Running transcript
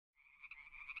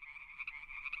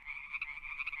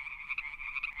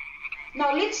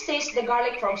Now let's taste the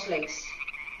garlic frog's legs.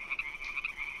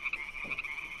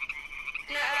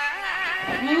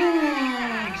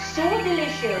 So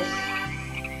delicious.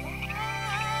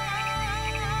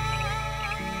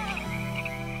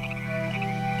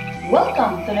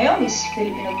 Welcome to Naomi's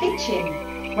Filipino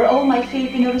Kitchen, where all my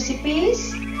Filipino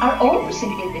recipes are all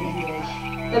presented in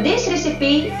English. Today's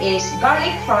recipe is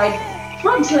garlic fried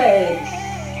frog's legs.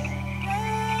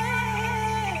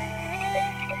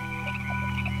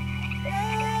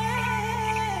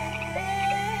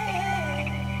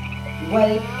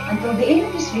 Well, until the end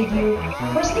of this video,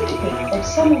 first take a pic of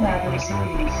some of my other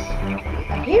recipes.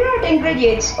 And here are the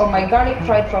ingredients of my garlic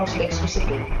fried frog's legs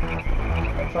recipe.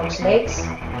 Frog's legs,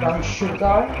 brown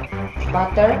sugar,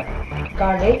 butter,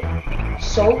 garlic,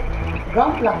 salt,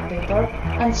 ground black pepper,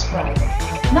 and Sprite.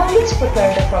 Now let's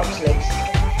prepare the frog's legs.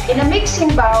 In a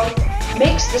mixing bowl,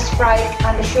 mix the Sprite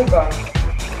and the sugar.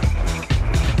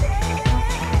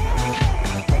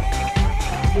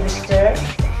 Give a stir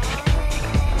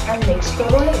and mix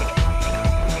thoroughly.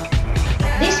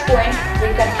 At this point, we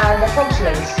can add the frog's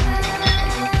legs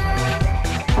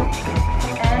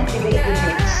and give it a good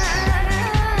mix.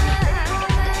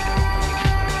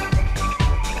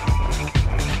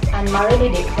 And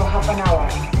marinate it for half an hour.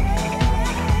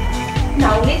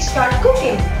 Now let's start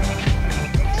cooking.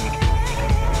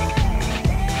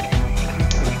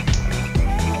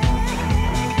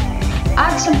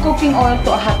 Add some cooking oil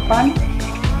to a hot pan.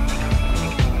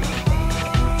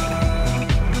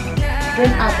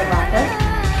 Then add the butter.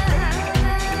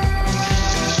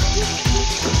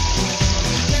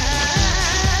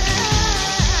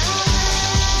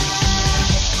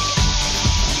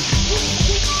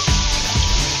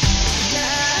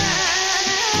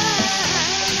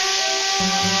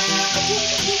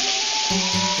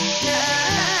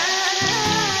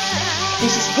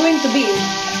 This is going to be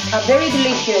a very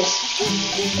delicious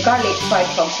garlic fried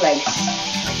frog's legs.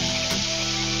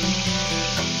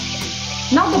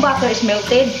 Now the butter is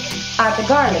melted, add the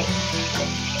garlic.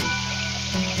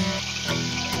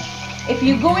 If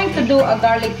you're going to do a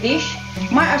garlic dish,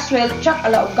 might as well chuck a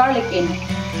lot of garlic in.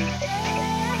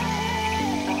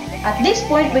 At this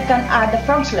point, we can add the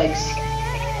frog's legs.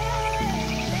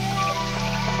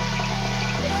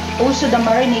 Also the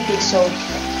marinated salt.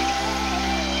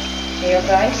 Here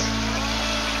guys,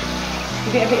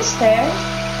 give it a bit stir.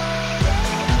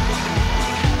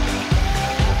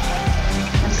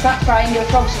 Start frying your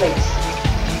frog's legs.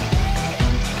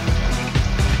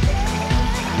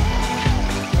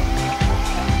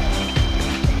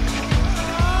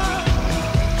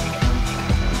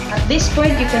 At this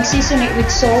point, you can season it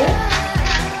with salt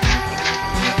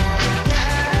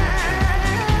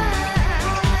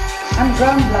and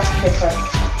ground black pepper.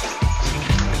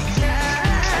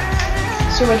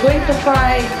 So we're going to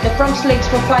fry the frog's legs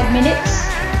for 5 minutes.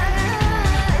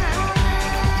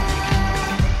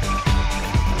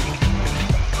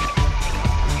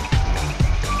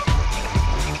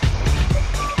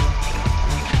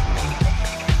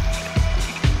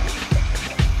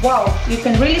 Wow, you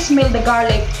can really smell the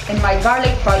garlic in my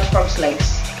garlic fried frog's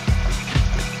legs.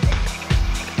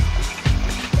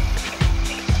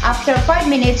 After 5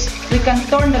 minutes, we can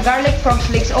turn the garlic frog's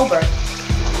legs over.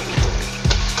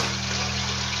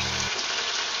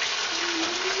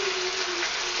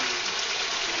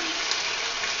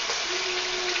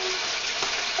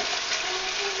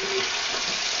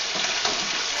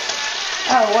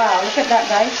 Oh wow, look at that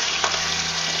guys.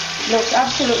 Looks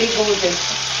absolutely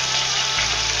gorgeous.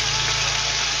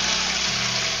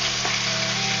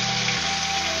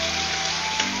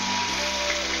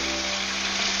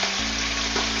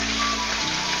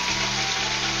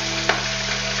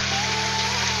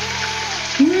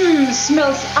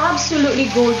 Smells absolutely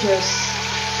gorgeous.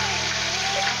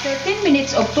 After 10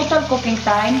 minutes of total cooking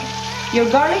time, your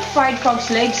garlic fried frog's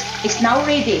legs is now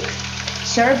ready.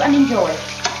 Serve and enjoy.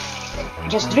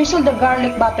 Just drizzle the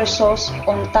garlic butter sauce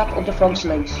on top of the frog's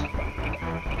legs.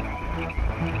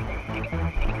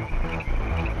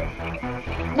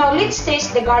 Now let's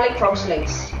taste the garlic frog's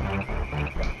legs.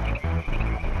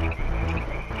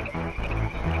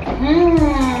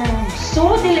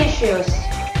 So delicious.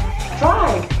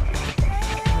 Try.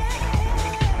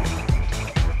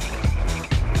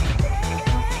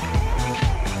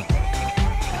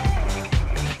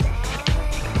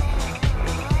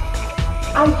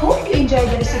 I hope you enjoyed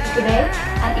the recipe today,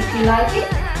 and if you like it,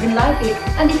 then like it,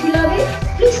 and if you love it,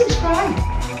 please subscribe.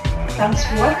 Thanks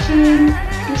for watching.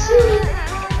 See you soon.